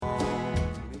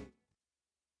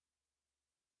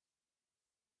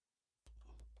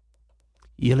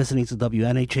You're listening to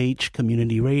WNHH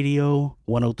Community Radio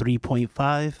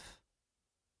 103.5.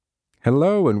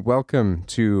 Hello and welcome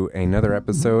to another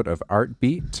episode of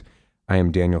Artbeat. I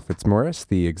am Daniel Fitzmaurice,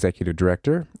 the Executive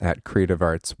Director at Creative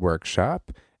Arts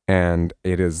Workshop, and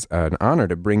it is an honor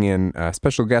to bring in a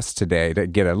special guest today to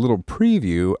get a little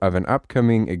preview of an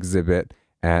upcoming exhibit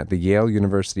at the Yale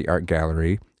University Art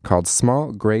Gallery called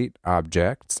Small Great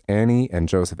Objects, Annie and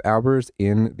Joseph Albers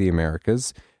in the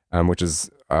Americas, which is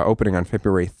opening on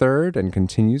February 3rd and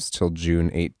continues till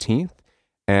June 18th.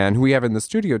 And who we have in the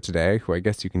studio today, who I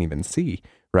guess you can even see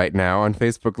right now on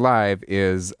Facebook Live,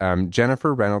 is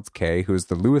Jennifer Reynolds-Kaye, who is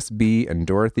the Louis B. and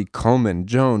Dorothy Coleman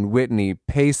Joan Whitney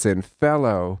Payson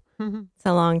Fellow. It's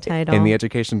a long title. In the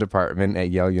Education Department at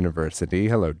Yale University.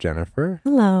 Hello, Jennifer.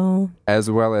 Hello.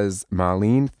 As well as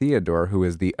Molleen Theodore, who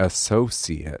is the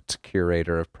Associate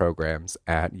Curator of Programs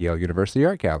at Yale University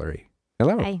Art Gallery.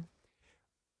 Hello. Hi.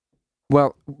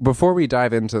 Well, before we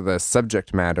dive into the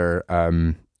subject matter,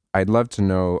 I'd love to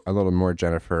know a little more,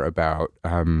 Jennifer, about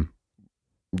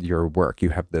your work.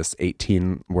 You have this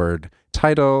 18-word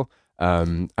title.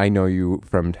 I know you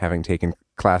from having taken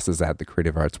classes at the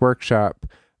Creative Arts Workshop.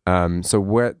 So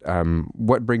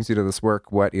what brings you to this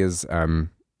work? What is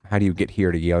how do you get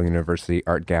here to Yale University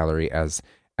Art Gallery as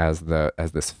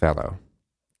this fellow?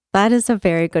 That is a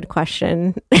very good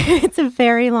question. It's a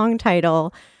very long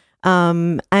title.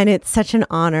 And it's such an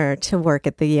honor to work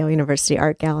at the Yale University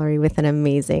Art Gallery with an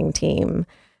amazing team.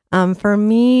 For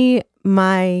me,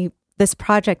 this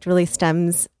project really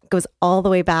goes all the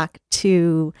way back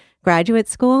to graduate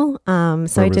school. Where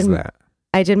was that?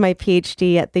 I did my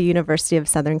PhD at the University of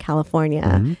Southern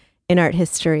California in art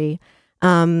history.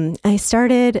 I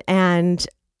started and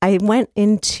I went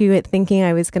into it thinking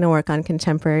I was going to work on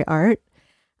contemporary art.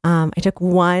 I took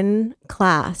one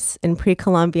class in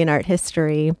pre-Columbian art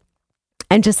history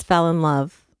and just fell in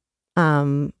love.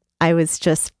 I was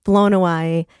just blown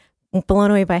away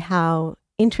by how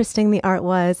interesting the art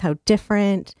was, how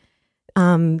different.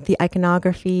 The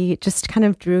iconography just kind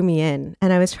of drew me in.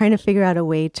 And I was trying to figure out a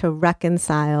way to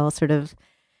reconcile sort of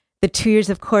the 2 years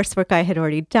of coursework I had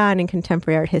already done in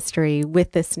contemporary art history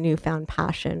with this newfound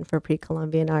passion for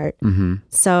pre-Columbian art. Mm-hmm.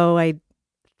 So I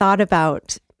thought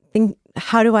about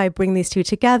how do I bring these two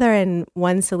together? And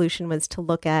one solution was to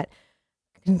look at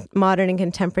modern and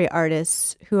contemporary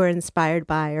artists who are inspired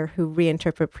by or who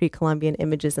reinterpret pre-Columbian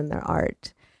images in their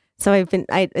art. So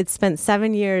I'd spent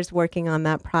 7 years working on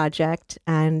that project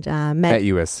and met at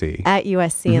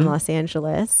USC in Los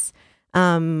Angeles.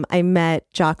 I met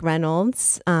Jock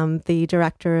Reynolds, the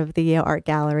director of the Yale Art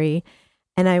Gallery,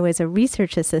 and I was a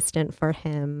research assistant for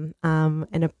him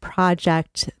in a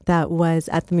project that was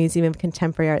at the Museum of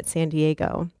Contemporary Art San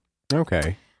Diego.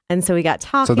 Okay. And so we got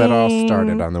talking. So that all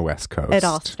started on the West Coast. It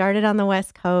all started on the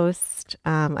West Coast.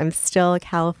 I'm still a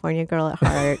California girl at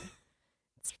heart.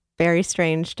 It's very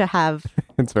strange to have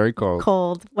it's very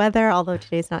cold weather, although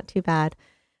today's not too bad.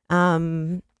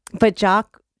 But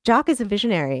Jock is a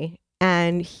visionary,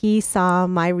 and he saw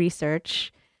my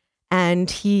research,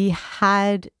 and he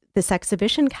had this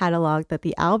exhibition catalog that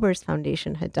the Albers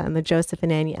Foundation had done, the Joseph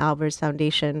and Annie Albers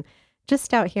Foundation,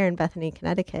 just out here in Bethany,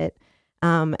 Connecticut.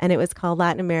 And it was called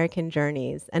Latin American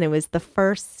Journeys. And it was the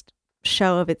first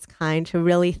show of its kind to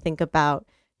really think about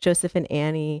Joseph and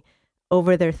Annie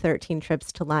over their 13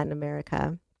 trips to Latin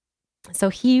America. So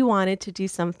he wanted to do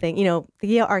something. The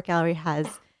Yale Art Gallery has,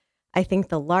 I think,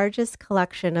 the largest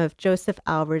collection of Joseph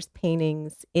Albers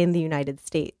paintings in the United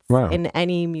States. Wow. In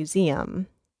any museum.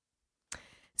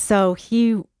 So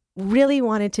he really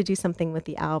wanted to do something with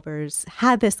the Albers,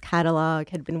 had this catalog,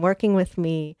 had been working with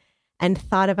me, and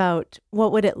thought about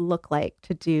what would it look like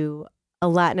to do a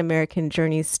Latin American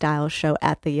Journeys style show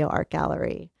at the Yale Art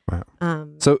Gallery. Wow.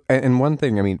 So, and one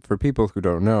thing, for people who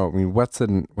don't know, what's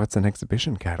an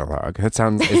exhibition catalog? Is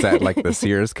that like the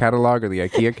Sears catalog or the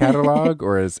IKEA catalog,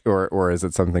 or is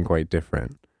it something quite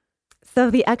different?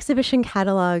 So the exhibition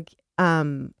catalog,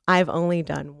 I've only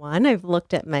done one. I've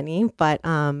looked at many, but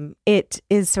it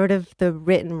is sort of the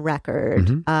written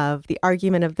record of the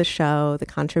argument of the show, the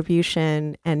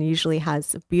contribution, and usually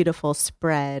has a beautiful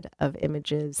spread of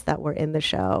images that were in the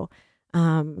show.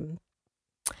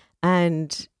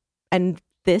 And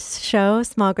this show,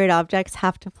 Small Great Objects,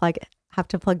 have to plug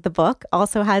the book,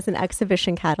 also has an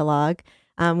exhibition catalog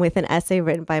with an essay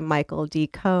written by Michael D.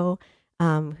 Coe,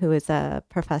 who is a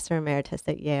professor emeritus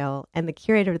at Yale and the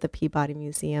curator of the Peabody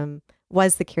Museum,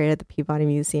 was the curator of the Peabody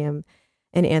Museum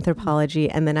in anthropology.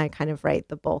 And then I kind of write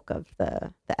the bulk of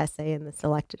the essay and the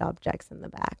selected objects in the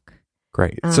back.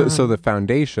 Great. So the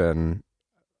foundation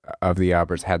of the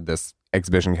Alberts had this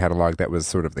exhibition catalog that was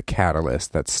sort of the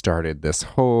catalyst that started this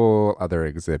whole other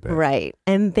exhibit. Right.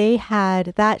 And they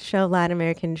had that show, Latin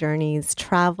American Journeys,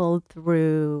 traveled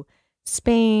through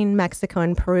Spain, Mexico,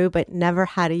 and Peru, but never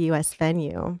had a U.S.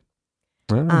 venue.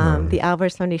 The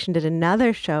Alberts Foundation did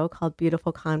another show called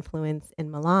Beautiful Confluence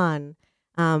in Milan,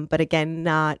 but again,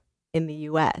 not in the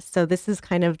U.S. So this is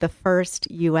kind of the first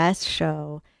U.S.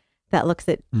 show that looks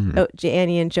at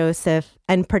Annie and Joseph,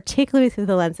 and particularly through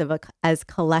the lens of as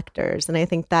collectors. And I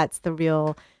think that's the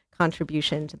real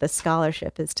contribution to the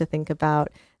scholarship, is to think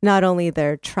about not only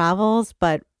their travels,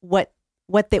 but what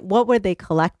were they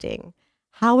collecting?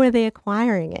 How were they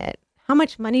acquiring it? How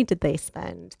much money did they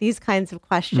spend? These kinds of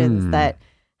questions that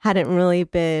hadn't really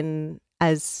been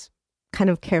as kind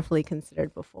of carefully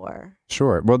considered before.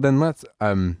 Sure. Well, then let's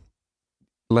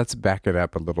back it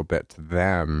up a little bit to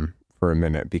them for a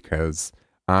minute, because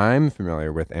I'm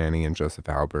familiar with Annie and Joseph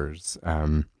Albers.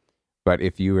 But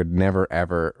if you had never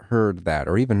ever heard that,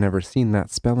 or even never seen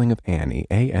that spelling of Annie,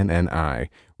 Anni,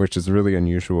 which is really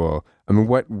unusual. I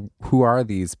mean, who are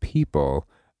these people?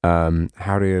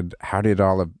 How did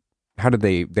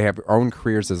they have their own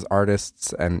careers as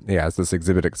artists? And as this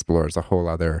exhibit explores a whole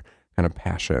other kind of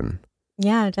passion.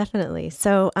 Yeah, definitely.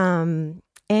 So,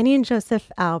 Annie and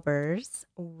Joseph Albers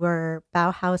were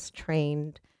Bauhaus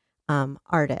trained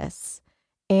artists.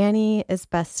 Annie is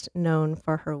best known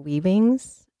for her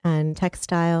weavings and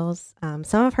textiles.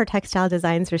 Some of her textile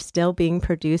designs are still being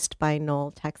produced by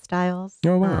Knoll Textiles.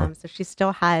 Oh, wow. So she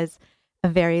still has a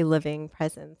very living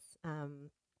presence.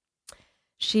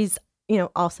 She's,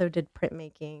 also did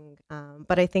printmaking,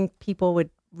 but I think people would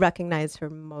recognize her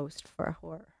most for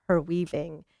her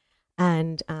weaving.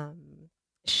 And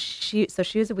she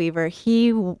was a weaver.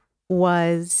 He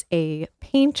was a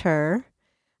painter.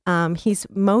 He's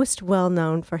most well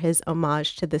known for his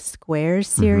homage to the Squares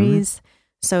series.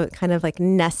 So kind of like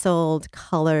nestled,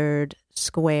 colored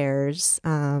squares,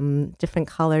 different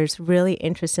colors, really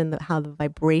interested in how the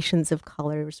vibrations of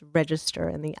colors register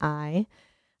in the eye.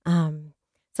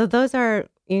 So those are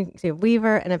a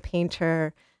weaver and a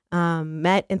painter,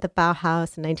 met at the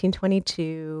Bauhaus in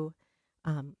 1922,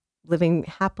 living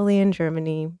happily in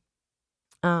Germany.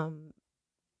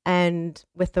 And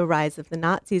with the rise of the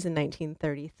Nazis in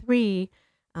 1933,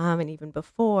 and even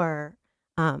before,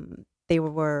 they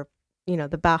were,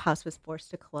 the Bauhaus was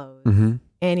forced to close.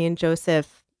 Annie and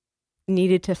Joseph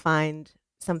needed to find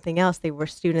something else. They were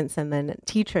students and then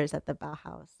teachers at the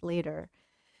Bauhaus later.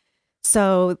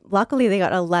 So luckily they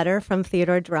got a letter from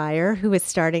Theodore Dreyer, who was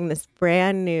starting this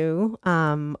brand new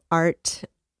art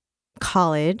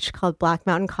college called Black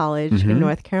Mountain College in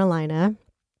North Carolina,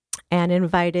 and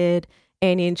invited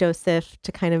Annie and Joseph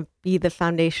to kind of be the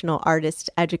foundational artist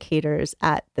educators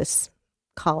at this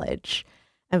college.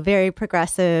 A very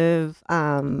progressive,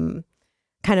 kind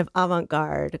of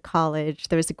avant-garde college.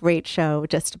 There was a great show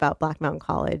just about Black Mountain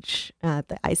College,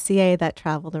 the ICA, that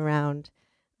traveled around.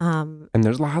 And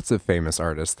there's lots of famous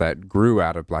artists that grew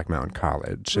out of Black Mountain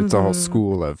College. It's a whole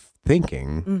school of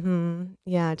thinking.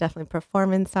 Yeah, definitely.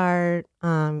 Performance art,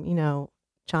 John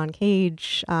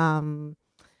Cage, so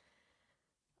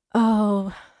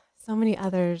many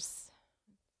others.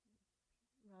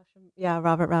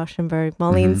 Robert Rauschenberg.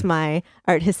 Molleen's my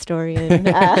art historian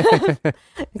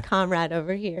comrade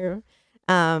over here.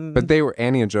 But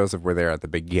Annie and Joseph were there at the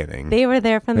beginning. They were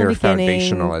there from the beginning. They were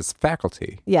foundational as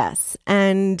faculty. Yes.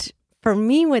 And for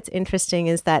me, what's interesting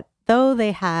is that though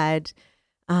they had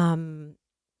kind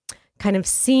of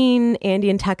seen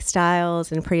Andean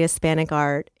textiles and pre-Hispanic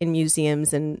art in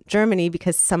museums in Germany,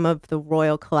 because some of the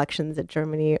royal collections in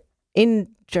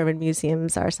German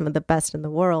museums are some of the best in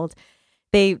the world,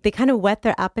 they kind of whet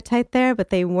their appetite there, but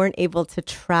they weren't able to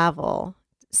travel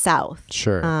south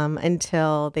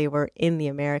until they were in the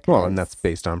Americas. Well, and that's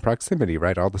based on proximity,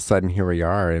 right? All of a sudden, here we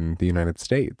are in the United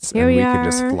States, and we can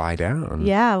just fly down.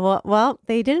 Yeah, well,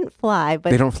 they didn't fly,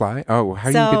 but they don't fly. Oh,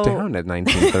 how do you get down at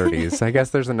 1930s? I guess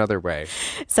there's another way.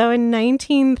 So in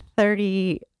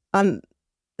 1930,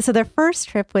 so their first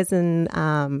trip was in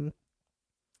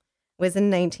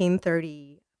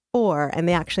 1934, and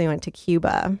they actually went to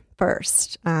Cuba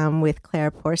first with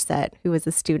Claire Porcet, who was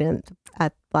a student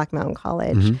at Black Mountain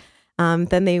College.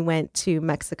 Then they went to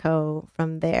Mexico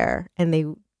from there, and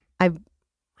I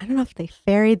don't know if they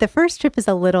ferried. The first trip is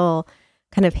a little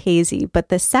kind of hazy, but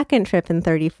the second trip in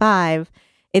 35,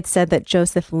 it said that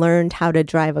Joseph learned how to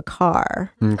drive a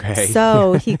car. Okay.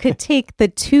 So he could take the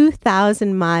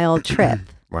 2,000-mile trip.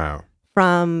 Wow.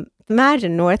 From,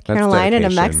 imagine, North Carolina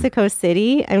to Mexico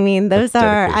City. I mean, those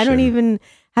I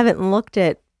haven't looked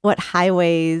at what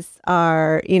highways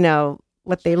are,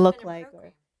 what they look like.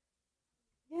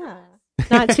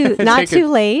 not too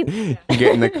late. You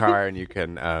get in the car and you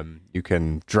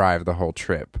can drive the whole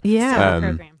trip. Yeah.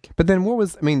 Program. But then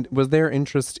was their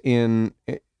interest in,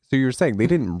 so you were saying they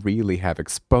didn't really have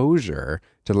exposure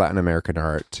to Latin American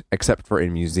art except for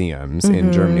in museums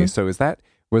in Germany. So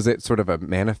was it sort of a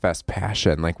manifest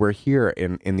passion? Like, we're here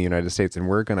in the United States and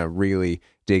we're going to really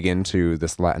dig into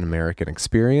this Latin American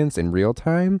experience in real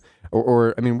time?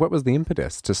 Or what was the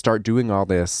impetus to start doing all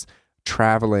this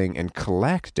traveling and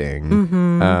collecting,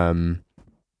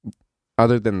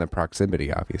 other than the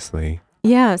proximity, obviously?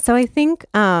 Yeah. So I think,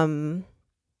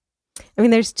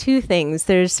 there's two things.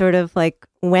 There's sort of like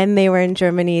when they were in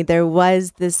Germany, there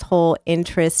was this whole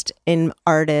interest in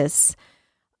artists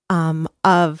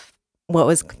of what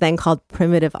was then called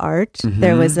primitive art.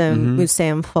 There was a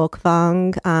Museum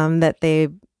Folkwang that they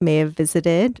may have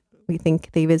visited. We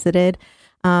think they visited,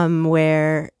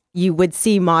 where you would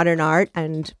see modern art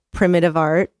and primitive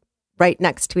art right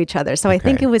next to each other. So I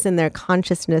think it was in their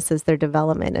consciousness as their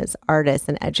development as artists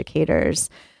and educators.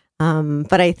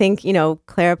 But I think,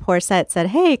 Clara Porset said,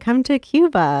 hey, come to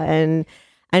Cuba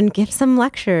and give some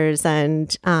lectures.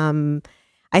 And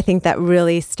I think that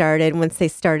really started once they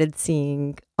started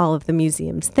seeing all of the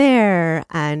museums there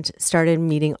and started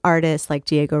meeting artists like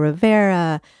Diego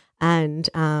Rivera and,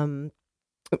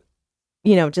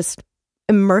 just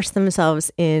immerse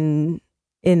themselves in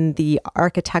the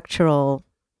architectural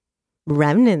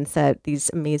remnants at these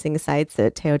amazing sites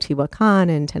at Teotihuacan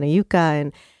and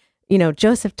Tenayuca. And,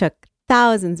 Joseph took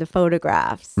thousands of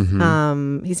photographs.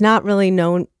 He's not really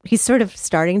known. He's sort of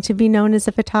starting to be known as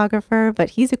a photographer,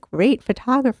 but he's a great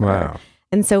photographer. Wow.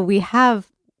 And so we have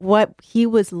what he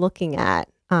was looking at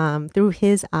through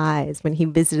his eyes when he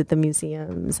visited the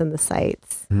museums and the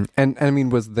sites.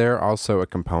 And was there also a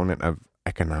component of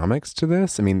economics to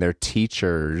this? They're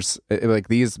teachers, like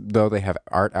these, though they have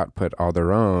art output all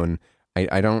their own,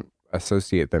 I don't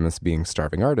associate them as being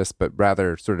starving artists, but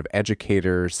rather sort of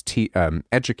educators,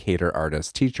 educator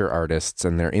artists, teacher artists,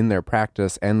 and they're in their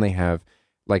practice and they have,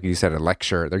 like you said, a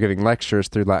lecture. They're giving lectures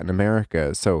through Latin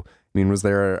America. So, was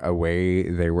there a way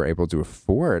they were able to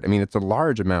afford? It's a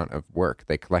large amount of work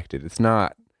they collected. It's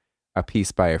not a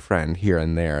piece by a friend here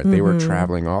and there. They were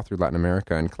traveling all through Latin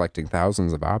America and collecting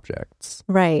thousands of objects.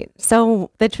 Right.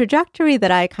 So the trajectory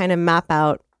that I kind of map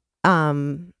out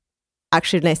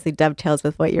actually nicely dovetails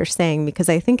with what you're saying, because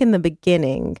I think in the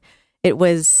beginning it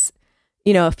was,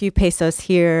 a few pesos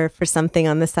here for something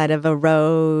on the side of a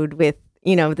road with,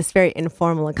 this very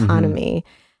informal economy.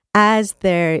 As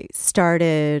they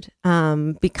started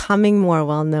becoming more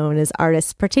well-known as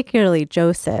artists, particularly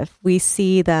Joseph, we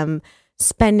see them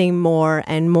spending more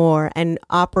and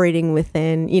operating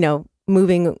within,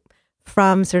 moving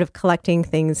from sort of collecting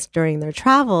things during their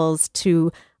travels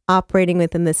to operating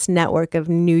within this network of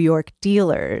New York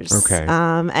dealers. Okay.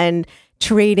 And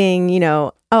trading,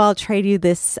 I'll trade you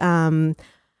this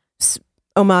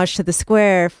homage to the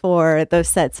square for those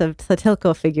sets of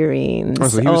Tlatilco figurines. Oh,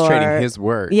 so he was trading his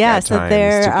work. Yeah, at so times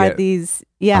there to are get these,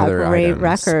 other great items.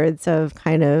 records of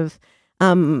kind of,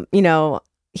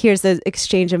 here's the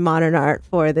exchange of modern art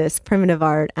for this primitive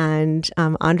art. And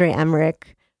Andre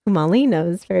Emmerich, who Molleen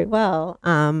knows very well,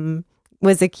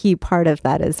 was a key part of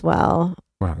that as well.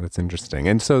 Wow, that's interesting.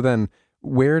 And so then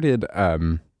where did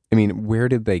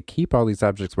they keep all these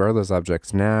objects? Where are those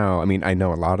objects now? I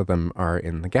know a lot of them are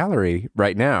in the gallery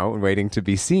right now waiting to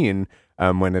be seen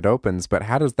when it opens, but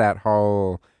how does that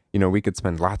whole, we could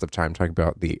spend lots of time talking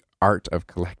about the art of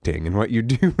collecting and what you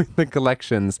do with the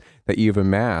collections that you've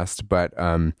amassed, but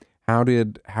how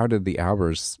did the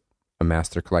Albers amass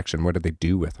their collection? What did they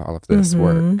do with all of this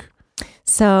work?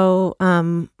 So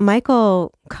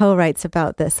Michael co-writes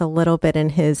about this a little bit in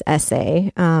his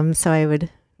essay, so I would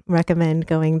recommend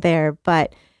going there,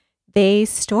 but they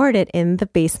stored it in the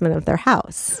basement of their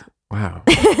house. Wow.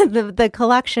 The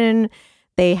collection,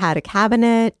 they had a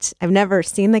cabinet. I've never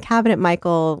seen the cabinet.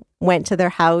 Michael went to their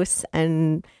house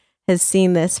and has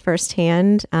seen this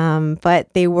firsthand,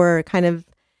 but they were kind of,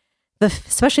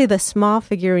 especially the small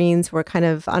figurines were kind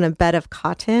of on a bed of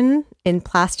cotton in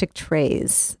plastic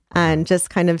trays and just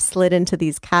kind of slid into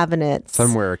these cabinets.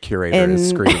 Somewhere a curator is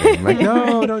screaming, like,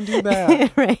 no, don't do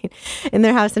that. Right. In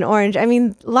their house in Orange.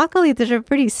 Luckily, these are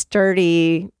pretty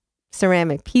sturdy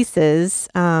ceramic pieces.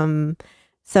 So,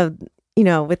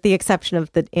 with the exception of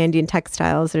the Andean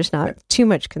textiles, there's not too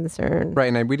much concern.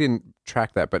 Right. And we didn't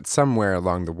track that, but somewhere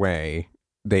along the way,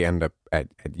 they end up at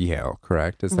Yale,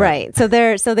 correct? Is that... Right. So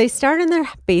they start in their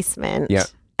basement. Yeah.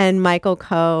 And Michael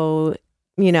Coe,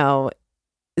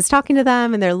 is talking to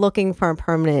them, and they're looking for a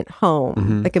permanent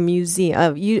home, like a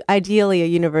museum, ideally a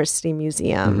university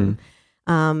museum.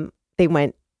 They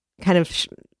went kind of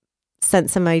sent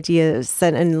some ideas,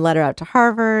 sent a letter out to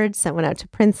Harvard, sent one out to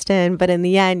Princeton. But in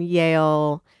the end,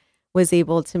 Yale was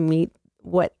able to meet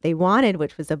what they wanted,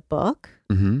 which was a book,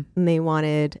 and they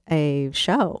wanted a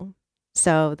show.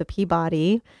 So the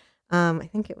Peabody, I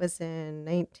think it was in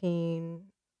the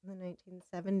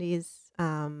 1970s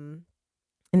and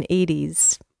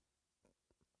 80s.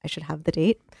 I should have the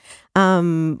date.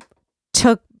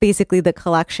 Took basically the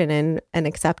collection and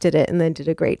accepted it, and then did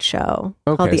a great show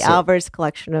called the Albers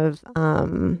Collection of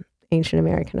Ancient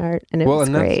American Art, and it was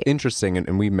great. Well, and that's interesting,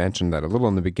 and we mentioned that a little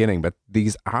in the beginning, but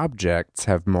these objects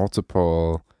have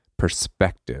multiple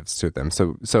perspectives to them.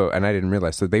 So, and I didn't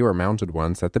realize, so they were mounted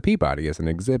once at the Peabody as an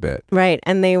exhibit. Right,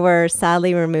 and they were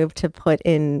sadly removed to put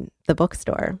in the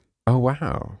bookstore. Oh,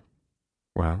 wow.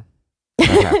 Well, that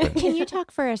happened. Can you talk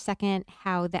for a second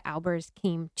how the Albers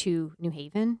came to New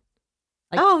Haven?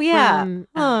 Yeah.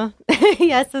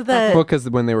 Yeah, so because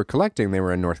when they were collecting, they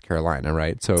were in North Carolina,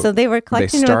 right? So they were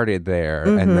collecting. They started there,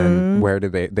 and then where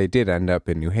did they did end up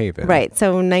in New Haven. Right.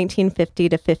 So 1950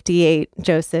 to 58,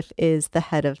 Joseph is the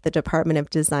head of the Department of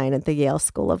Design at the Yale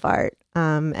School of Art,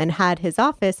 and had his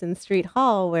office in Street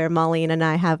Hall where Molleen and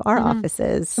I have our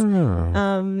offices.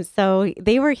 Oh. So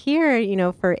they were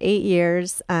here, for 8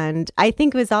 years, and I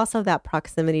think it was also that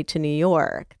proximity to New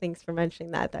York. Thanks for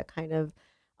mentioning that. That kind of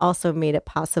also made it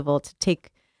possible to take,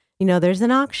 there's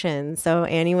an auction. So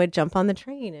Annie would jump on the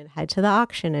train and head to the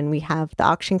auction. And we have the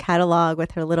auction catalog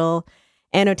with her little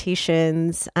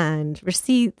annotations and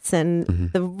receipts. And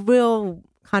the real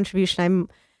contribution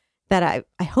that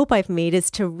I hope I've made is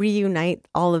to reunite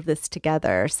all of this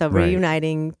together. So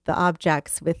reuniting the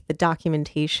objects with the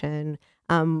documentation.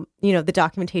 The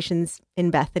documentation's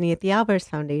in Bethany at the Albers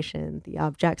Foundation, the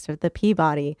objects are at the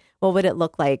Peabody. What would it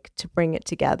look like to bring it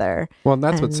together? Well, and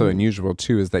that's what's so unusual,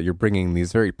 too, is that you're bringing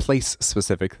these very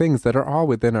place-specific things that are all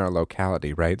within our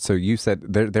locality, right? So you said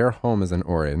their home is in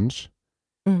Orange,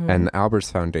 and the Albers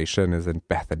Foundation is in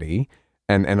Bethany,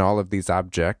 and all of these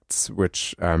objects,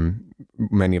 which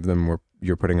many of them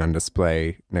you're putting on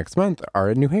display next month, are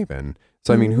in New Haven.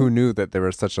 So, I mean, who knew that there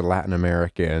was such a Latin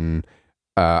American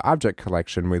object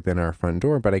collection within our front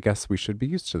door, but I guess we should be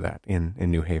used to that in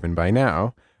New Haven by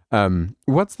now.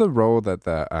 What's the role that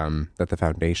the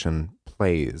foundation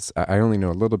plays? I only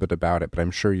know a little bit about it, but I'm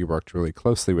sure you worked really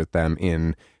closely with them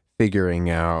in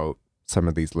figuring out some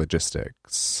of these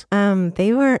logistics.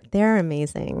 They're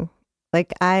amazing. This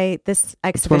exhibition,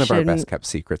 it's one of our best kept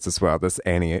secrets as well. This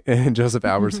Annie and Joseph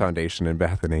Albers Foundation in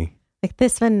Bethany.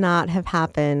 This would not have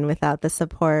happened without the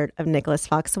support of Nicholas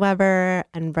Fox Weber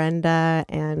and Brenda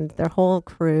and their whole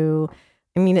crew.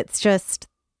 I mean, it's just,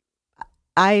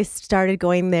 I started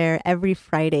going there every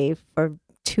Friday for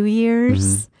 2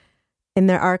 years in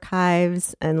their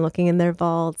archives and looking in their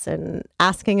vaults and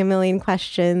asking a million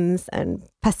questions and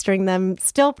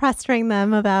still pestering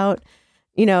them about,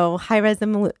 high-res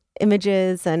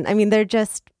images. And I mean, they're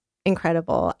just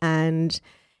incredible. And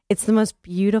it's the most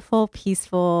beautiful,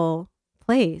 peaceful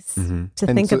place to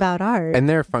think about art. And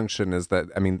their function is that,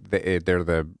 I mean, they're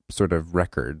the sort of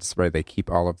records, right? They keep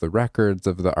all of the records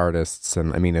of the artists.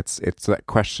 And I mean, it's that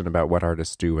question about what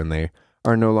artists do when they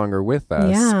are no longer with us.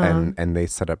 Yeah. And they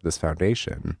set up this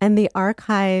foundation. And the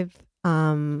archive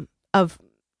of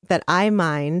that I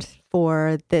mined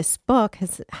for this book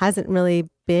hasn't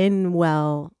been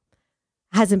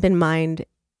mined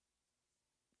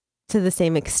to the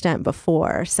same extent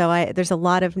before. So there's a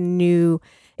lot of new,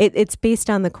 it's based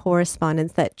on the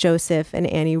correspondence that Joseph and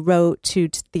Annie wrote to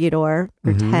Theodore,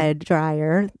 or Ted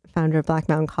Dreyer, founder of Black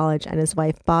Mountain College, and his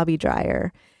wife, Bobby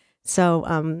Dreyer. So,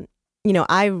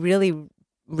 I really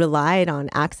relied on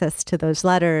access to those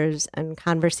letters and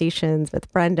conversations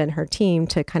with Brenda and her team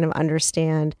to kind of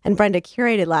understand. And Brenda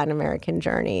curated Latin American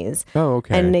journeys. Oh,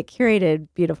 okay. And it curated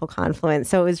Beautiful Confluence.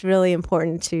 So it was really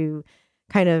important to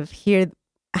kind of hear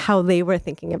how they were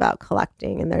thinking about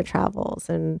collecting in their travels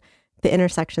and the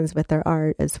intersections with their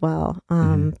art as well.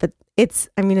 But it's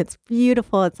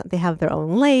beautiful. They have their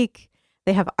own lake.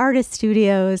 They have artist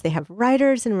studios. They have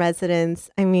writers in residence.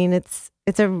 I mean, it's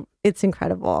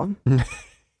incredible.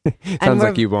 Sounds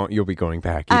like you'll be going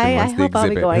back. Even once the hope I'll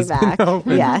be going back.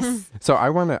 Yes. So I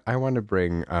want to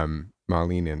bring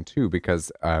Molleen in too,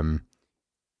 because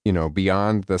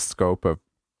beyond the scope of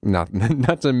not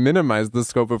to minimize the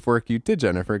scope of work you did,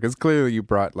 Jennifer, because clearly you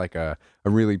brought like a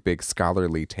really big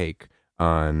scholarly take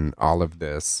on all of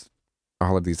these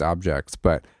objects.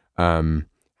 But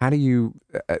how do you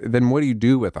then what do you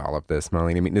do with all of this,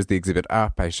 Molleen? I mean, is the exhibit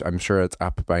up? I'm sure it's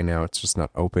up by now. It's just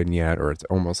not open yet, or it's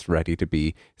almost ready to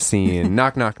be seen.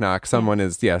 Knock, knock, knock.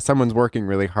 Someone's working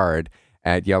really hard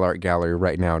at Yale Art Gallery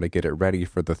right now to get it ready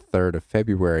for the 3rd of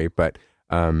February. But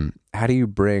how do you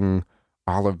bring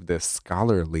all of this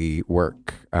scholarly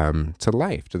work to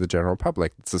life, to the general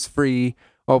public. This is free,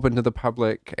 open to the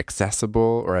public,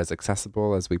 accessible, or as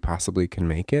accessible as we possibly can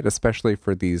make it, especially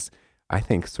for these, I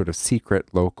think, sort of secret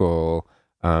local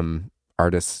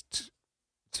artist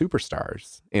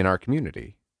superstars in our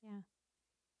community.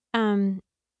 Yeah.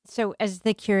 So as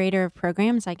the curator of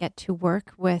programs, I get to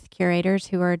work with curators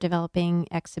who are developing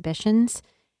exhibitions.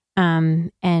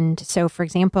 And so, for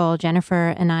example,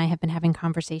 Jennifer and I have been having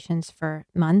conversations for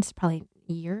months, probably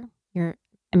a year.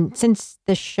 Since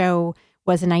the show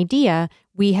was an idea,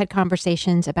 we had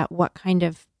conversations about what kind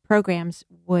of programs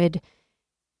would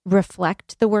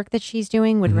reflect the work that she's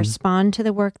doing, would respond to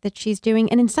the work that she's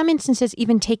doing, and in some instances,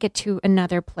 even take it to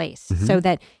another place, so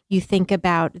that you think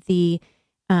about the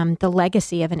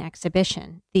legacy of an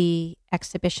exhibition. The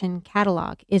exhibition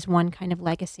catalog is one kind of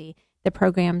legacy. The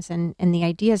programs and the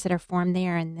ideas that are formed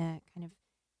there, and the kind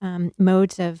of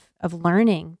modes of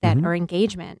learning that are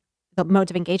engagement, the modes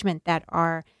of engagement that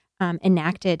are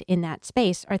enacted in that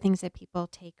space are things that people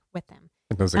take with them.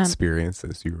 And those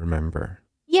experiences you remember.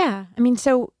 Yeah. I mean,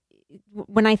 so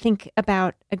when I think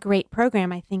about a great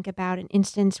program, I think about an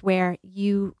instance where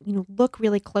you look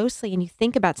really closely and you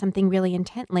think about something really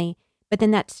intently, but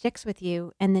then that sticks with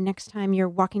you. And the next time you're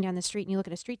walking down the street and you look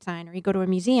at a street sign or you go to a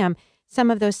museum,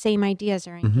 some of those same ideas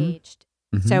are engaged.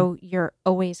 So you're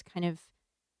always kind of,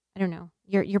 I don't know,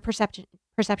 your perception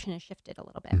has shifted a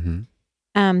little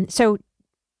bit. So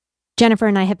Jennifer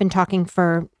and I have been talking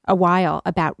for a while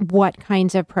about what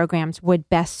kinds of programs would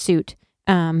best suit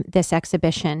this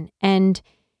exhibition. And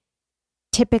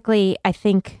typically I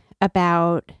think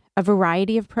about a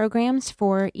variety of programs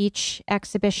for each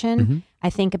exhibition. I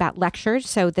think about lectures,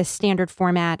 so the standard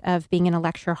format of being in a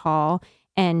lecture hall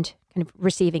and kind of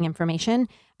receiving information.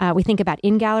 We think about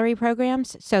in-gallery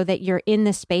programs, so that you're in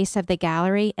the space of the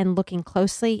gallery and looking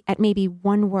closely at maybe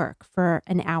one work for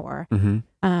an hour.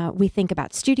 We think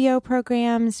about studio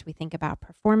programs. We think about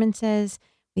performances.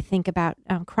 We think about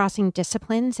crossing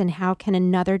disciplines and how can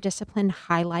another discipline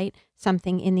highlight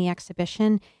something in the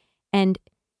exhibition. And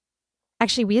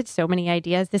actually, we had so many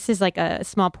ideas. This is like a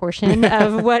small portion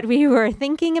of what we were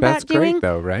thinking about doing. That's great,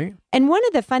 though, right? And one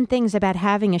of the fun things about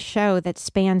having a show that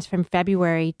spans from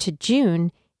February to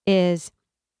June is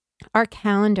our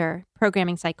calendar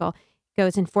programming cycle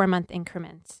goes in 4-month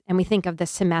increments. And we think of the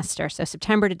semester, so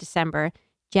September to December,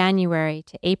 January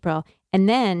to April, and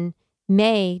then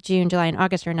May, June, July, and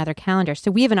August are another calendar.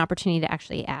 So we have an opportunity to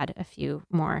actually add a few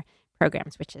more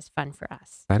programs, which is fun for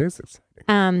us. That is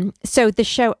exciting. So the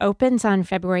show opens on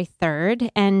February 3rd,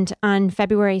 and on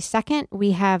February 2nd,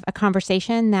 we have a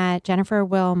conversation that Jennifer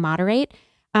will moderate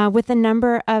with a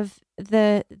number of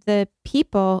the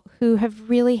people who have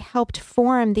really helped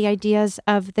form the ideas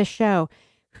of the show,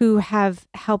 who have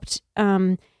helped,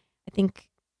 I think,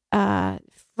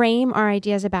 frame our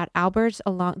ideas about Albers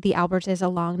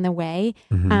along the way.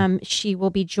 She will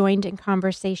be joined in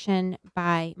conversation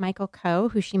by Michael Coe,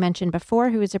 who she mentioned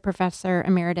before, who is a professor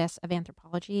emeritus of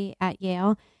anthropology at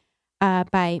Yale,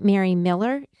 by Mary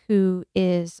Miller, who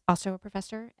is also a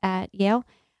professor at Yale,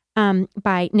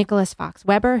 by Nicholas Fox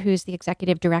Weber, who's the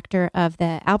executive director of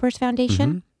the Albers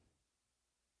Foundation.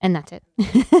 And that's it.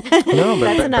 No, but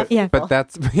That's enough people.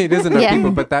 But it is enough people.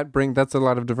 But that's a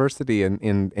lot of diversity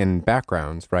in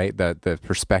backgrounds, right? The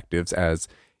perspectives as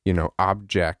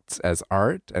objects as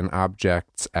art and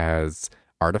objects as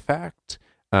artifact,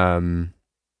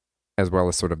 as well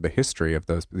as sort of the history of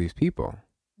these people.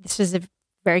 This was a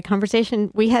very conversation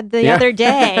we had the other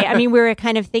day. I mean, we were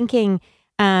kind of thinking,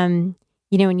 when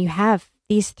you have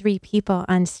these 3 people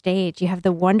on stage, you have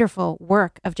the wonderful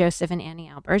work of Joseph and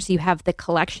Annie Albers. You have the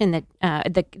collection that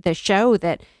the show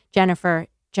that Jennifer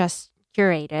just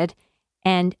curated.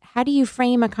 And how do you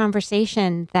frame a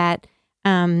conversation that,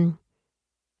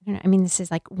 this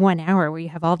is like 1 hour where you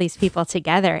have all these people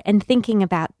together and thinking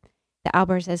about the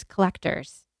Albers as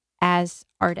collectors, as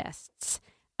artists.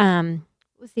 What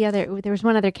was the other? There was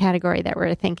one other category that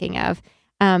we're thinking of.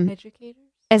 Educators?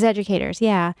 As educators,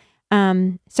 yeah.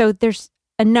 So there's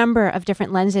a number of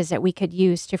different lenses that we could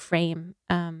use to frame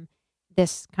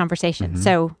this conversation.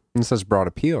 So and such broad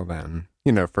appeal then,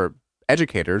 for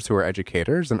educators who are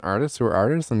educators and artists who are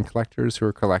artists and collectors who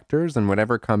are collectors and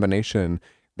whatever combination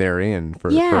they're in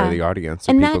for the audience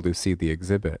or people who see the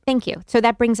exhibit. Thank you. So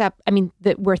that brings up,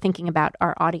 that we're thinking about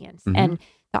our audience, and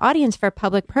the audience for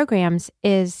public programs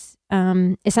is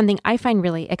something I find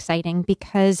really exciting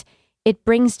because it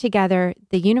brings together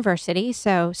the university,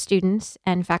 so students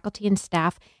and faculty and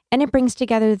staff, and it brings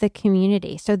together the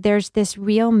community. So there's this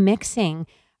real mixing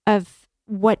of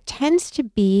what tends to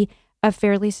be a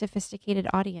fairly sophisticated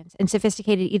audience, and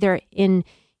sophisticated either in,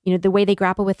 the way they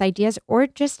grapple with ideas, or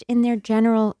just in their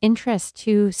general interest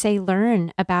to, say,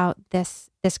 learn about this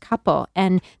couple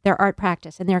and their art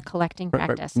practice and their collecting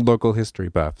practice. Local history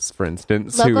buffs, for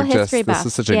instance. This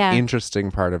is such an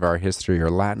interesting part of our history, or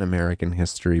Latin American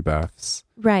history buffs.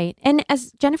 Right. And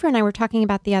as Jennifer and I were talking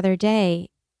about the other day,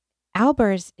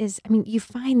 Albers you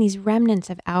find these remnants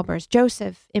of Albers,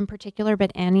 Joseph in particular,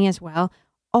 but Annie as well,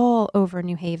 all over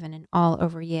New Haven and all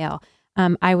over Yale.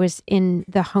 I was in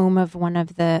the home of one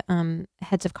of the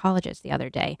heads of colleges the other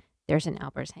day. There's an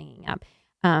Albers hanging up.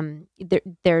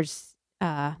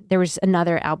 There was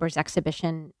another Albers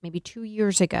exhibition maybe 2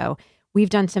 years ago. We've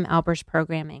done some Albers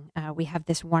programming. We have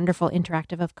this wonderful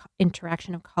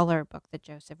interaction of color book that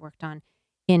Joseph worked on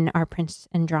in our prints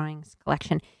and drawings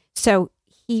collection. So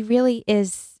he really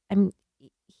is.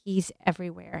 He's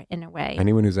everywhere in a way.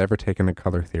 Anyone who's ever taken a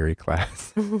color theory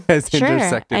class has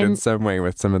intersected in some way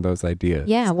with some of those ideas.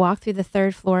 Yeah, walk through the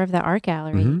third floor of the art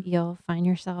gallery. You'll find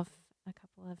yourself a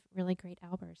couple of really great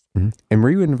Albers. And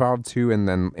were you involved too in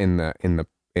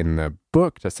the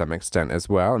book to some extent as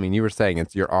well? I mean, you were saying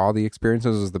all the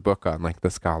experiences, was the book on like the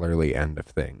scholarly end of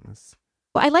things?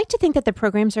 Well, I like to think that the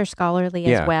programs are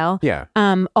scholarly as well. Yeah.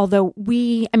 Although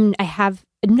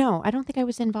I don't think I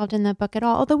was involved in the book at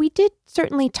all. Although we did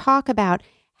certainly talk about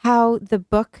how the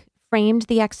book framed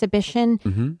the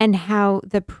exhibition and how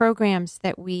the programs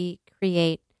that we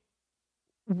create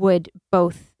would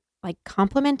both like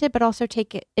complement it, but also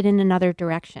take it in another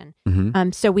direction.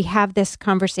 So we have this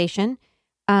conversation.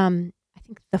 I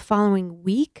think the following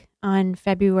week on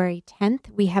February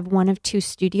 10th, we have one of 2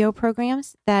 studio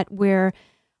programs that we're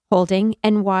holding.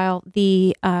 And while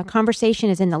the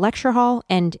conversation is in the lecture hall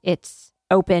and it's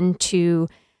open to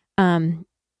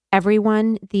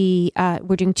everyone,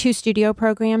 we're doing 2 studio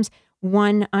programs,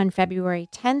 one on February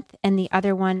 10th and the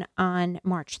other one on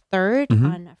March 3rd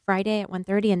on Friday at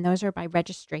 1:30. And those are by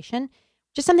registration,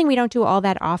 which is something we don't do all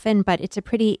that often, but it's a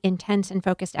pretty intense and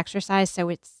focused exercise.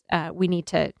 So we need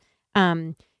to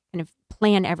kind of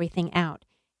plan everything out.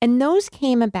 And those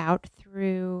came about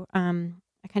through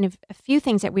a few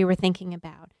things that we were thinking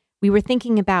about. We were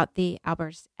thinking about the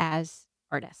Albers as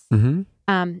artists. Through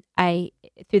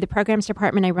the programs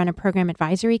department, I run a program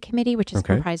advisory committee, which is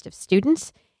comprised of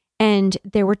students. And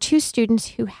there were 2 students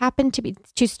who happened to be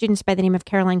 2 students by the name of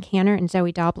Caroline Canner and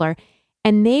Zoe Dobler.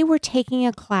 And they were taking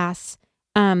a class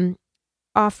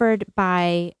offered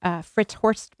by Fritz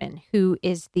Horstman, who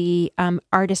is the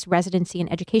artist residency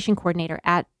and education coordinator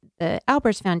at the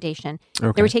Albers Foundation.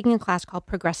 They were taking a class called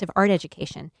Progressive Art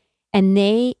Education. And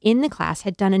they, in the class,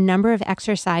 had done a number of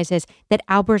exercises that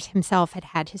Albers himself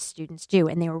had his students do.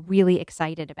 And they were really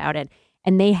excited about it.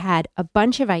 And they had a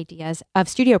bunch of ideas of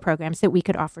studio programs that we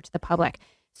could offer to the public.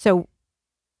 So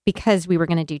because we were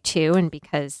going to do 2 and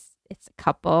because it's a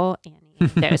couple, Annie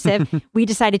and Joseph, we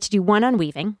decided to do one on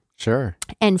weaving. Sure.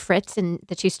 And Fritz and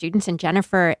the 2 students and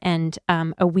Jennifer and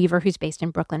a weaver who's based in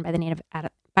Brooklyn by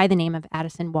the name of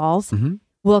Addison Walls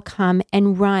will come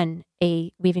and run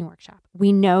a weaving workshop.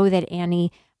 We know that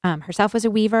Annie herself was a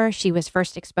weaver. She was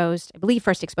first exposed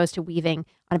to weaving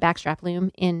on a backstrap loom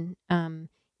in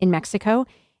Mexico.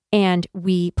 And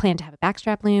we plan to have a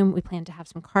backstrap loom. We plan to have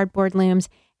some cardboard looms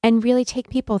and really take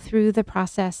people through the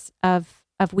process of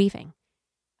weaving.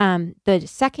 The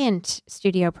second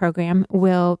studio program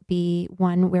will be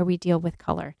one where we deal with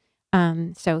color.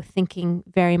 So thinking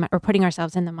very much, or putting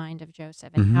ourselves in the mind of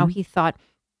Joseph and how he thought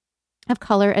of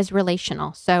color as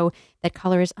relational. So that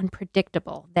color is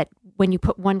unpredictable, that when you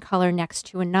put one color next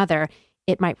to another,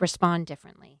 it might respond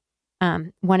differently.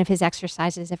 One of his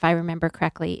exercises, if I remember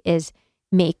correctly, is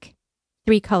make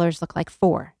 3 colors look like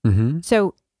 4.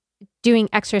 So doing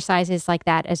exercises like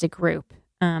that as a group.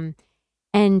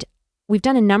 And we've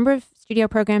done a number of studio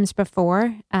programs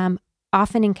before,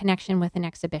 often in connection with an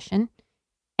exhibition.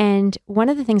 And one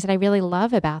of the things that I really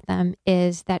love about them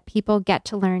is that people get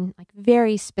to learn like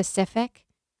very specific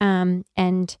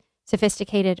and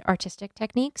sophisticated artistic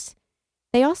techniques.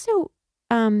 They also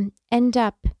end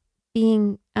up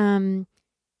being in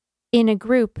a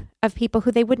group of people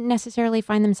who they wouldn't necessarily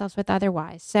find themselves with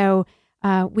otherwise. So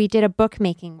we did a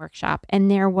bookmaking workshop,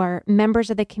 and there were members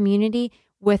of the community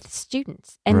with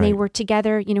students, and they were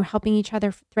together, helping each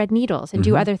other thread needles and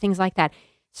do other things like that.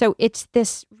 So it's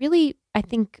this really, I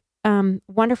think,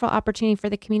 wonderful opportunity for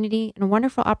the community and a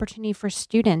wonderful opportunity for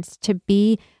students to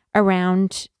be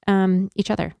around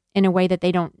each other in a way that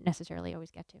they don't necessarily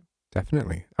always get to.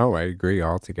 Definitely. Oh, I agree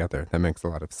altogether. That makes a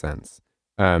lot of sense.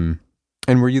 And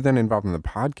were you then involved in the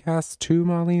podcast too,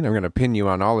 Molleen? I'm going to pin you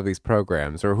on all of these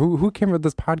programs. Or who came up with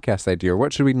this podcast idea? Or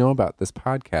what should we know about this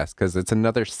podcast? Because it's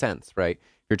another sense, right?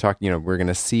 You're talking, we're going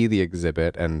to see the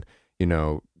exhibit and,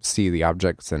 see the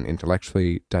objects and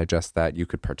intellectually digest that. You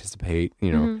could participate,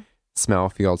 smell,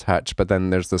 feel, touch, but then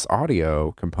there's this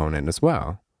audio component as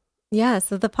well. Yeah,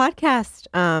 so the podcast,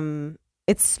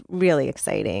 it's really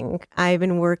exciting. I've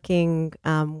been working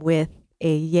with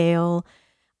a Yale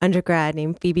undergrad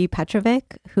named Phoebe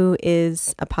Petrovic, who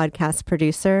is a podcast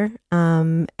producer,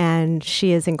 and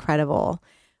she is incredible.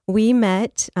 We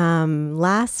met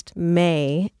last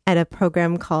May at a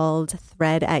program called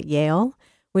Thread at Yale,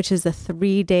 which is a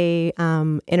 3-day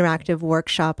interactive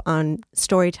workshop on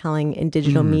storytelling in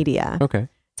digital media. Okay.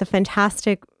 It's a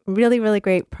fantastic, really, really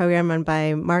great program run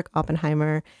by Mark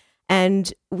Oppenheimer.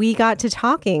 And we got to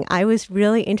talking. I was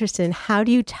really interested in how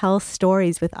do you tell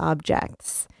stories with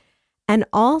objects? And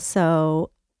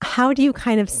also, how do you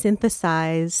kind of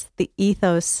synthesize the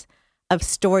ethos of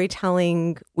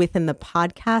storytelling within the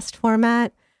podcast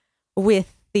format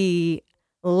with the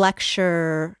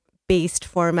lecture-based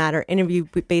format or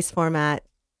interview-based format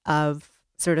of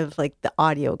sort of like the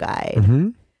audio guide? Mm-hmm.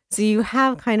 So you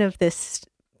have kind of this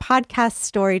podcast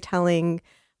storytelling,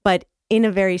 but in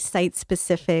a very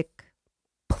site-specific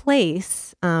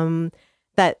place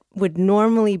that would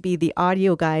normally be the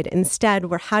audio guide. Instead,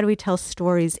 how do we tell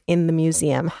stories in the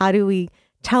museum? How do we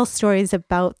tell stories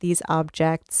about these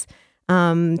objects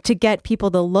to get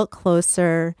people to look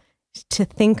closer, to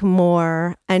think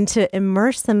more, and to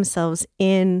immerse themselves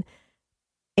in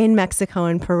Mexico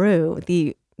and Peru?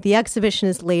 The exhibition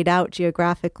is laid out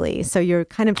geographically, so you're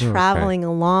kind of traveling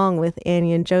along with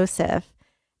Annie and Joseph,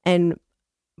 and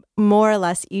more or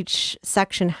less each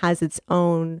section has its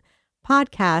own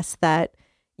podcast that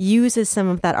uses some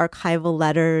of that archival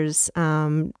letters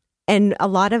and a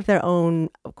lot of their own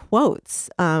quotes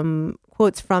from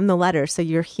the letter. So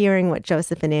you're hearing what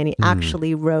Joseph and Annie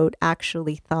actually wrote,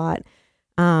 actually thought.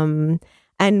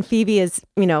 And Phoebe is,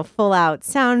 full out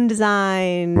sound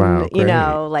design,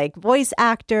 like voice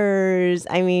actors.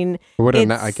 I mean,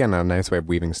 again, a nice way of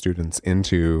weaving students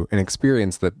into an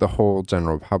experience that the whole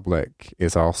general public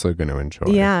is also going to enjoy.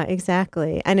 Yeah,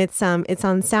 exactly. And it's on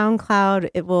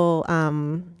SoundCloud. It will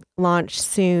launch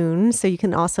soon, so you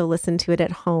can also listen to it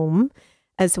at home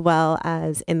as well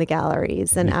as in the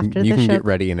galleries. And after you the can show, get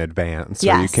ready in advance,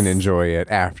 yes. so you can enjoy it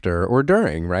after or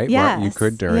during, right? Yes. Well, you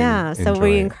could during. Yeah. So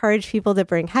we encourage people to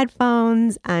bring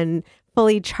headphones and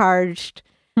fully charged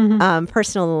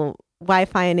personal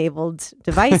Wi-Fi enabled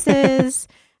devices.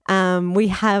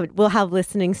 We'll have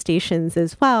listening stations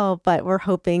as well, but we're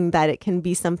hoping that it can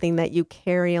be something that you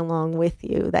carry along with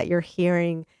you, that you're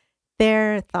hearing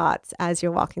their thoughts as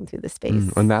you're walking through the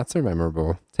space. And that's a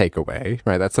memorable takeaway,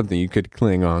 right? That's something you could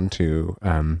cling on to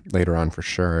later on for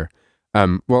sure.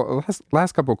 Well,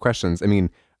 last couple of questions. I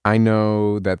mean, I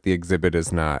know that the exhibit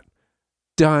is not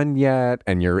done yet,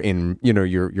 and you're in,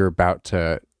 you're about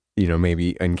to,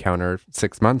 maybe encounter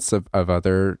 6 months of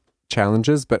other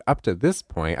challenges. But up to this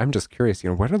point, I'm just curious,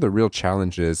 what are the real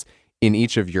challenges in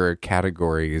each of your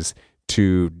categories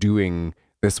to doing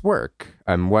this work?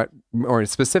 Or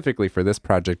specifically for this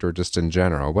project, or just in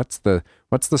general, what's the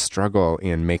struggle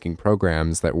in making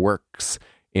programs that works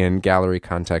in gallery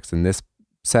context in this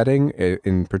setting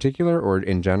in particular, or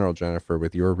in general, Jennifer,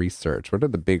 with your research? What are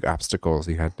the big obstacles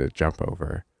you had to jump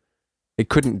over? It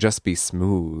couldn't just be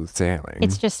smooth sailing.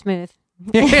 It's just smooth.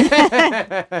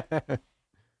 I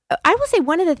will say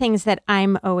one of the things that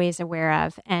I'm always aware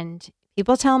of, and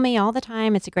people tell me all the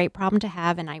time it's a great problem to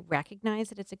have, and I recognize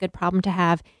that it's a good problem to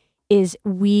have, is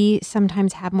we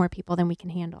sometimes have more people than we can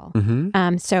handle.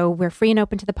 Mm-hmm. So we're free and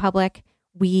open to the public.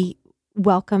 We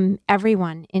welcome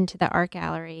everyone into the art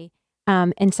gallery.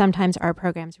 And sometimes our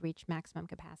programs reach maximum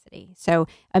capacity. So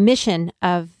a mission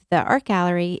of the art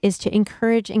gallery is to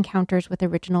encourage encounters with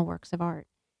original works of art.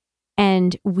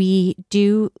 And we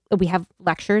have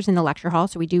lectures in the lecture hall.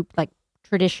 So we do like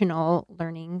traditional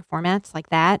learning formats like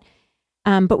that.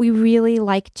 But we really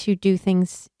like to do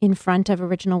things in front of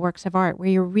original works of art where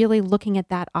you're really looking at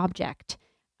that object.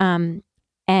 And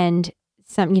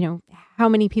how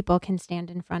many people can stand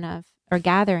in front of or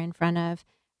gather in front of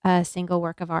a single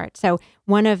work of art. So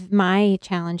one of my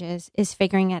challenges is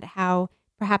figuring out how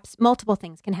perhaps multiple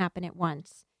things can happen at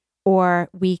once, or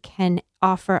we can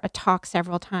offer a talk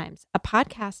several times. A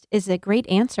podcast is a great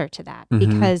answer to that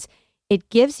because it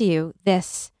gives you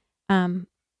this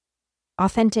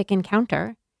authentic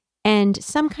encounter and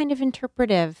some kind of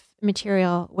interpretive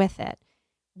material with it.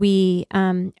 We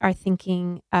are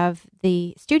thinking of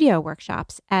the studio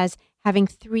workshops as having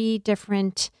 3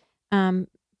 different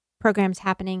programs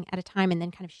happening at a time and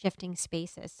then kind of shifting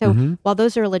spaces. So while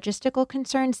those are logistical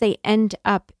concerns, they end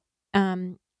up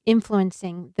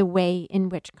influencing the way in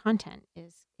which content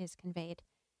is conveyed.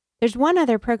 There's one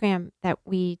other program that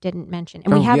we didn't mention,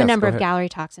 and we have a number of gallery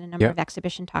talks and a number of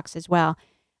exhibition talks as well.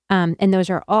 And those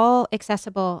are all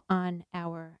accessible on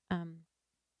our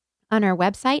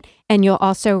website. And you'll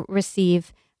also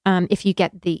receive, if you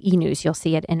get the e-news, you'll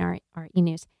see it in our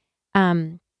e-news.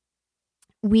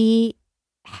 We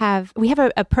have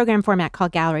a program format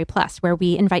called Gallery Plus, where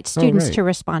we invite students to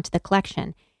respond to the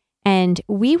collection. And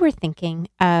we were thinking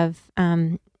of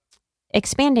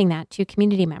expanding that to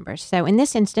community members. So in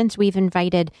this instance, we've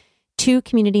invited 2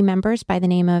 community members by the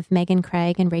name of Megan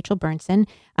Craig and Rachel Burnson.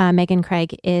 Megan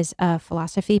Craig is a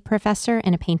philosophy professor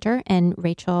and a painter, and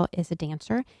Rachel is a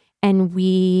dancer. And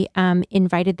we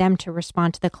invited them to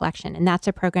respond to the collection. And that's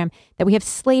a program that we have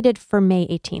slated for May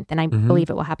 18th, and I believe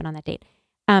it will happen on that date.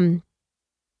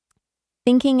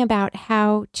 Thinking about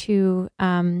how to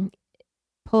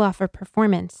pull off a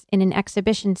performance in an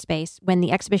exhibition space when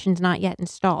the exhibition's not yet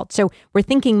installed. So we're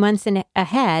thinking months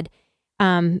ahead,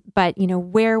 but,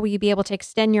 where will you be able to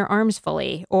extend your arms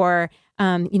fully? Or,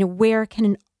 where can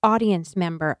an audience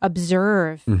member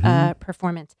observe a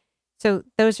performance? So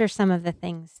those are some of the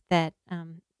things that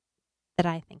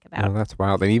I think about. Oh, that's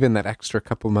wild. And even that extra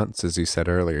couple months, as you said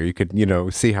earlier, you could,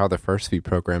 see how the first few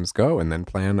programs go and then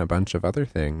plan a bunch of other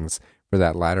things for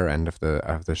that latter end of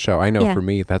the show. I know for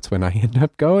me, that's when I end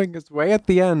up going, is way at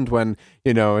the end when,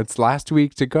 it's last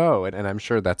week to go. And I'm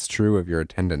sure that's true of your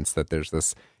attendance, that there's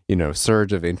this,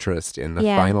 surge of interest in the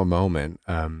final moment,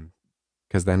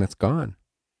 because then it's gone.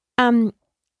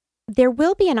 There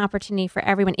will be an opportunity for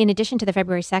everyone. In addition to the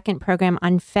February 2nd program,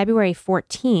 on February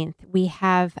 14th, we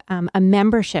have a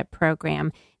membership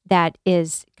program that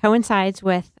coincides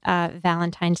with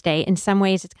Valentine's Day. In some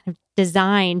ways, it's kind of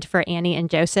designed for Annie and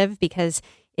Joseph because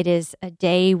it is a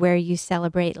day where you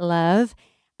celebrate love.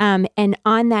 And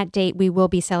on that date, we will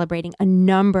be celebrating a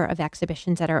number of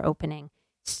exhibitions that are opening.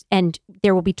 And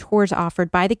there will be tours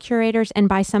offered by the curators and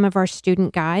by some of our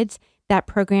student guides. That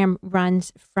program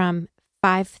runs from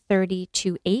 5:30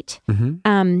 to 8.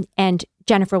 And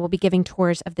Jennifer will be giving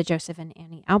tours of the Joseph and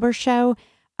Annie Albers show.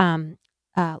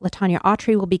 LaTanya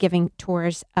Autry will be giving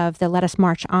tours of the Let Us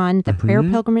March On, the prayer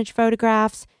pilgrimage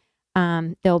photographs.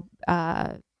 There'll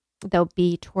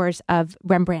be tours of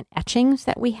Rembrandt etchings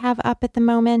that we have up at the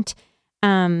moment.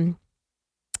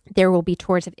 There will be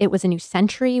tours of It Was a New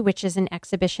Century, which is an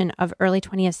exhibition of early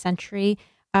 20th century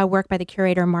work by the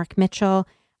curator Mark Mitchell.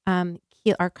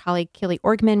 Our colleague Keely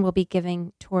Orgman will be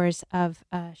giving tours of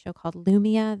a show called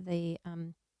Lumia, I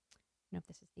don't know if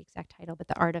this is the exact title, but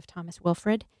The Art of Thomas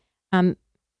Wilfred. And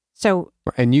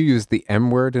you use the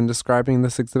M word in describing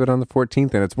this exhibit on the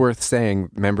 14th, and it's worth saying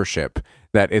membership,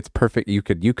 that it's perfect. You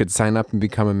could sign up and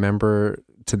become a member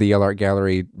to the Yale Art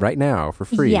Gallery right now for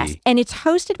free. Yes, and it's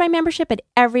hosted by membership, but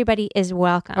everybody is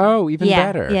welcome. Oh, even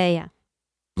better. Yeah.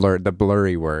 The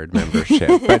blurry word membership,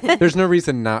 but there's no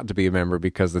reason not to be a member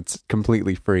because it's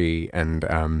completely free and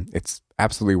it's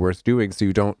absolutely worth doing. So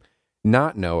you don't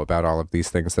not know about all of these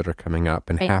things that are coming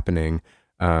up and happening.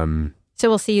 So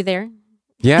we'll see you there.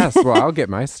 Yes, well, I'll get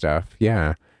my stuff.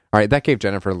 Yeah. All right, that gave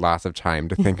Jennifer lots of time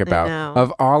to think about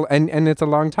of all, and it's a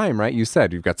long time, right? You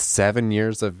said you've got 7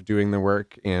 years of doing the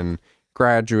work in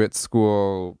graduate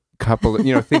school.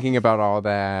 Thinking about all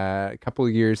that, a couple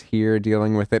of years here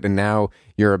dealing with it, and now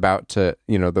you're about to,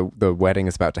 the wedding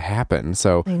is about to happen.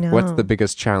 So what's the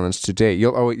biggest challenge to date?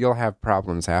 You'll have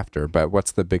problems after, but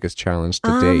what's the biggest challenge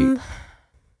to date?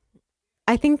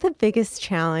 I think the biggest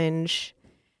challenge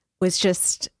was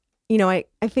just, I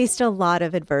faced a lot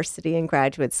of adversity in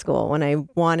graduate school when I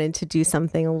wanted to do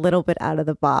something a little bit out of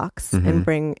the box and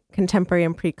bring contemporary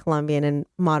and pre-Columbian and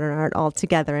modern art all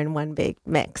together in one big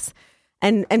mix.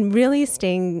 And really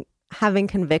having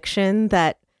conviction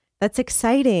that that's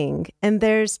exciting and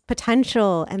there's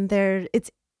potential and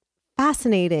it's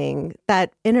fascinating,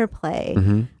 that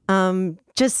interplay.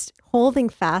 Just holding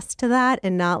fast to that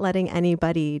and not letting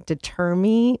anybody deter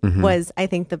me was, I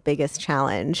think, the biggest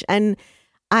challenge. And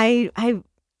I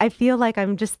feel like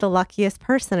I'm just the luckiest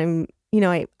person.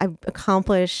 I've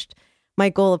accomplished my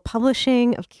goal of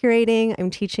publishing, of curating. I'm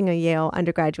teaching a Yale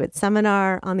undergraduate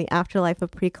seminar on the afterlife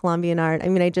of pre-Columbian art. I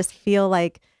mean, I just feel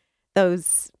like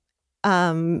those,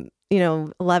 11,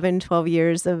 12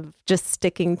 years of just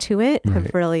sticking to it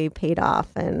have really paid off.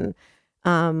 And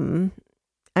I'm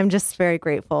just very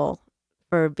grateful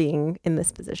for being in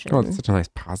this position. Oh, it's such a nice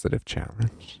positive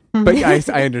challenge. But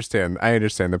I understand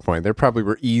the point. There probably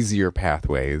were easier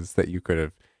pathways that you could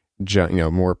have,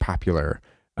 more popular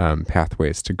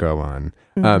pathways to go on.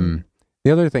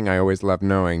 The other thing I always love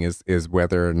knowing is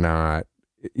whether or not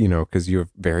because you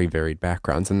have very varied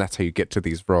backgrounds, and that's how you get to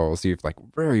these roles. You have like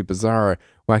very bizarre,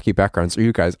 wacky backgrounds. Are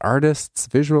you guys artists,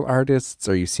 visual artists?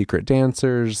 Are you secret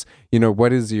dancers?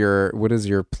 What is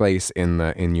your place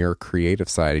in your creative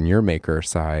side, in your maker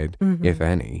side, if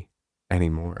any,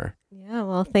 anymore? Yeah,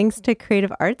 well, thanks to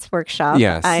Creative Arts Workshop,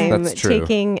 yes, I'm that's true.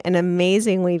 taking an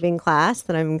amazing weaving class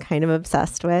that I'm kind of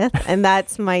obsessed with, and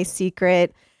that's my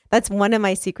secret. That's one of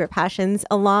my secret passions,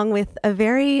 along with a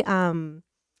very kind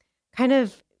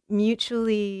of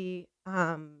mutually,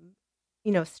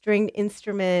 stringed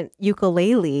instrument,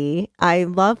 ukulele. I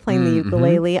love playing the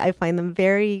ukulele. I find them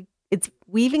it's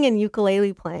weaving and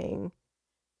ukulele playing.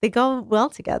 They go well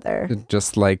together.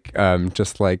 Just like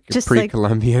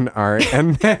pre-Columbian art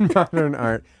and then modern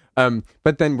art.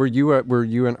 But then were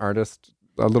you an artist,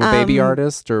 a little baby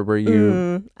artist, or were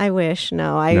you? I wish.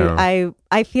 No.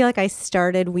 I feel like I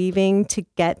started weaving to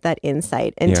get that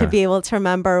insight and to be able to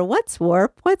remember what's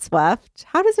warp, what's weft,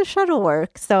 how does a shuttle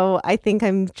work. So I think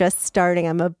I'm just starting.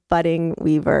 I'm a budding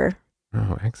weaver.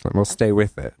 Oh, excellent. Well, stay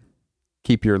with it.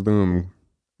 Keep your loom.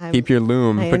 Put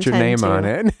your name on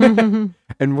it.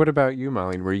 And what about you,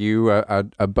 Molleen? Were you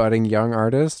a budding young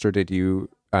artist, or did you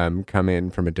come in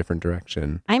from a different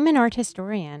direction? I'm an art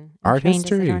historian. Art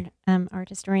history? Art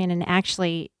historian. And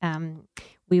actually,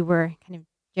 we were kind of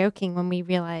joking when we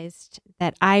realized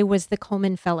that I was the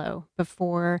Coleman Fellow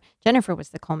before Jennifer was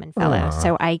the Coleman Fellow. Aww.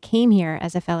 So I came here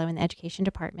as a fellow in the education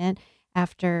department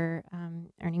after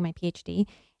earning my PhD.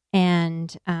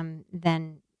 And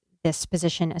then this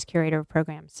position as curator of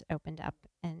programs opened up,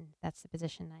 and that's the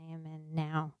position I am in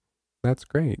now. That's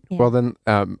great. Yeah. Well, then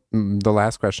the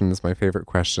last question is my favorite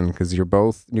question, because you're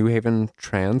both New Haven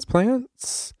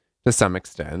transplants to some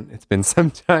extent. It's been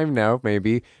some time now,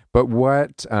 maybe. But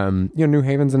what, New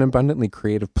Haven's an abundantly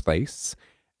creative place,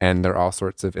 and there are all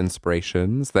sorts of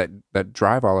inspirations that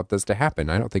drive all of this to happen.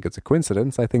 I don't think it's a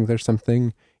coincidence. I think there's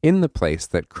something in the place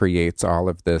that creates all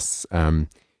of this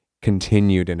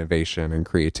continued innovation and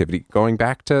creativity, going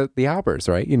back to the Albers,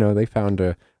 right? They found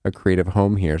a creative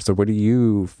home here. So what do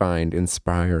you find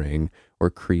inspiring or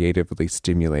creatively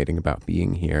stimulating about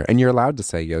being here? And you're allowed to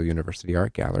say Yale University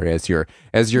Art Gallery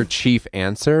as your chief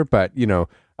answer, but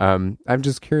I'm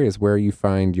just curious where you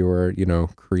find your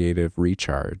creative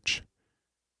recharge.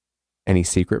 Any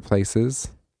secret places?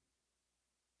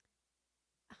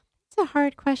 It's a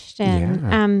hard question.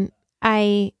 Yeah.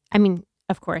 I mean,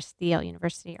 of course, the Yale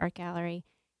University Art Gallery.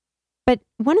 But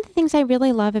one of the things I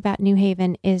really love about New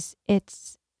Haven is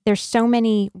there's so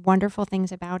many wonderful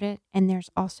things about it, and there's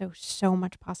also so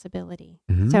much possibility.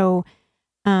 Mm-hmm. So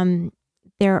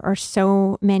there are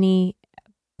so many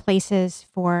places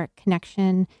for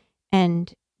connection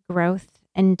and growth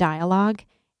and dialogue,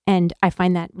 and I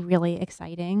find that really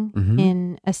exciting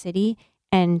in a city.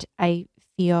 And I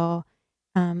feel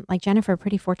like Jennifer,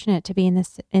 pretty fortunate to be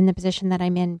in the position that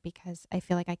I'm in, because I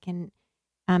feel like I can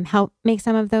help make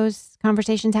some of those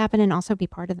conversations happen and also be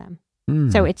part of them.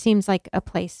 So it seems like a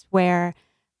place where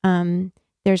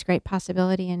there's great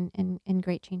possibility and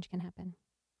great change can happen.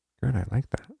 Good, I like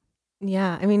that.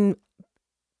 Yeah, I mean,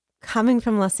 coming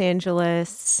from Los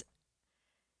Angeles,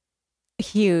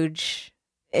 huge,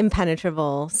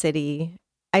 impenetrable city,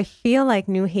 I feel like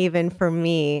New Haven for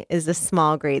me is a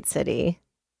small, great city.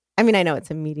 I mean, I know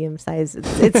it's a medium size.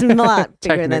 It's a lot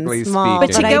bigger than small.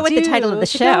 But to go with the title of the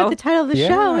show.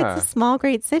 It's a small,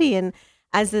 great city. And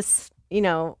as this,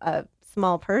 a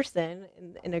small person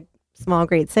in a small,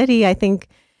 great city, I think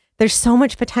there's so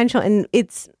much potential. And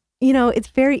it's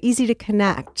very easy to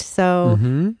connect. So,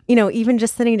 even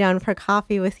just sitting down for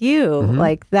coffee with you,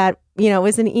 like that,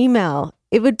 was an email.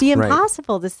 It would be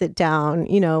impossible to sit down,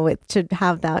 to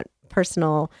have that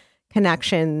personal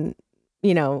connection,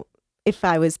 if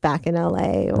I was back in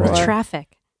LA. Or the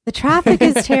traffic. The traffic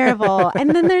is terrible.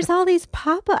 And then there's all these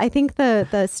pop-up. I think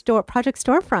the store, Project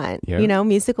Storefront,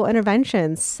 musical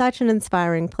interventions, such an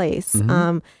inspiring place.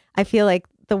 I feel like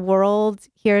the world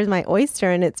here is my oyster,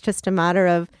 and it's just a matter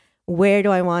of where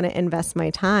do I want to invest my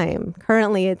time.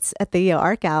 Currently, it's at the Yale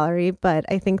Art Gallery, but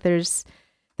I think there's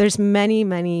many,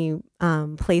 many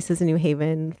places in New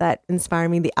Haven that inspire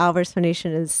me. The Albers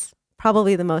Foundation is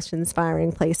probably the most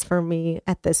inspiring place for me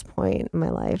at this point in my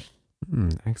life.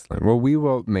 Excellent. Well, we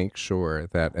will make sure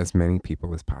that as many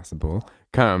people as possible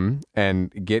come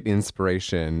and get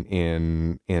inspiration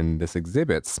in this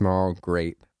exhibit, Small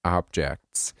Great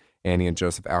Objects, Annie and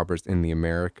Joseph Albers in the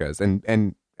Americas.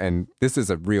 And this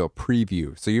is a real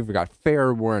preview. So you've got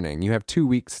fair warning. You have 2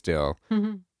 weeks still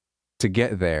to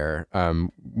get there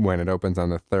when it opens on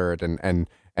the 3rd.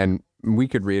 And we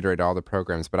could reiterate all the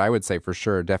programs, but I would say for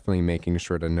sure, definitely making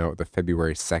sure to note the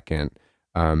February 2nd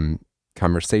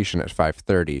conversation at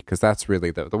 5:30, because that's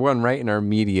really the one right in our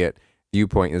immediate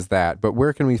viewpoint is that. But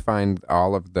where can we find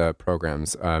all of the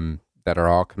programs that are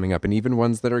all coming up, and even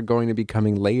ones that are going to be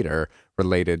coming later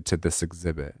related to this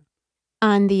exhibit?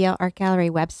 On the Yale Art Gallery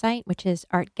website, which is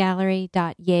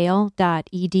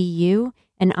artgallery.yale.edu.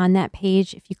 And on that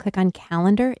page, if you click on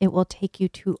calendar, it will take you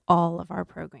to all of our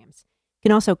programs. You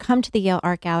can also come to the Yale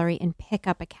Art Gallery and pick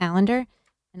up a calendar,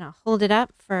 and I'll hold it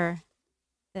up for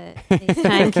the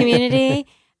FaceTime community.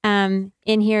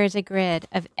 In here is a grid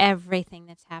of everything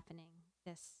that's happening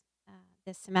this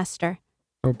semester.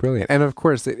 Oh, brilliant. And of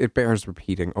course, it bears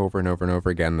repeating over and over and over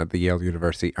again that the Yale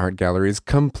University Art Gallery is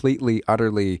completely,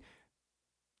 utterly,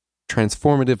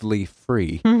 transformatively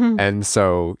free. Mm-hmm. And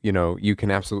so, you can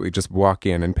absolutely just walk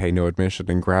in and pay no admission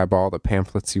and grab all the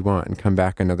pamphlets you want and come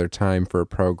back another time for a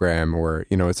program, or,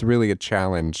 it's really a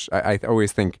challenge. I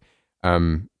always think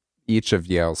each of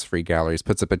Yale's free galleries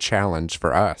puts up a challenge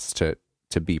for us to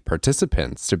be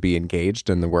participants, to be engaged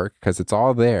in the work, because it's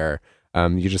all there.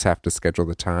 You just have to schedule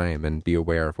the time and be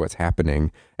aware of what's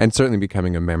happening. And certainly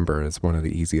becoming a member is one of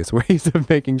the easiest ways of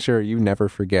making sure you never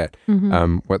forget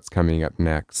what's coming up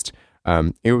next.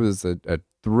 It was a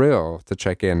thrill to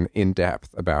check in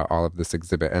depth about all of this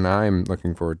exhibit, and I'm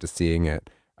looking forward to seeing it.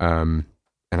 And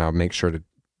I'll make sure to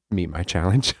meet my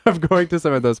challenge of going to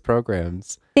some of those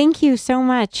programs. Thank you so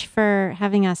much for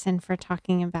having us and for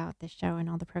talking about the show and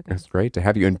all the programs. It's great to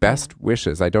have you, and best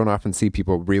wishes. I don't often see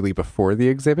people really before the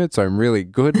exhibit, so I'm really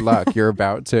good luck. You're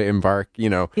about to embark,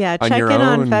 Yeah, on check your in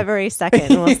own, on February 2nd.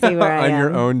 We'll see where I am. On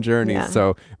your own journey. Yeah.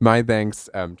 So my thanks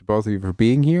to both of you for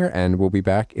being here, and we'll be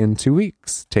back in 2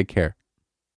 weeks. Take care.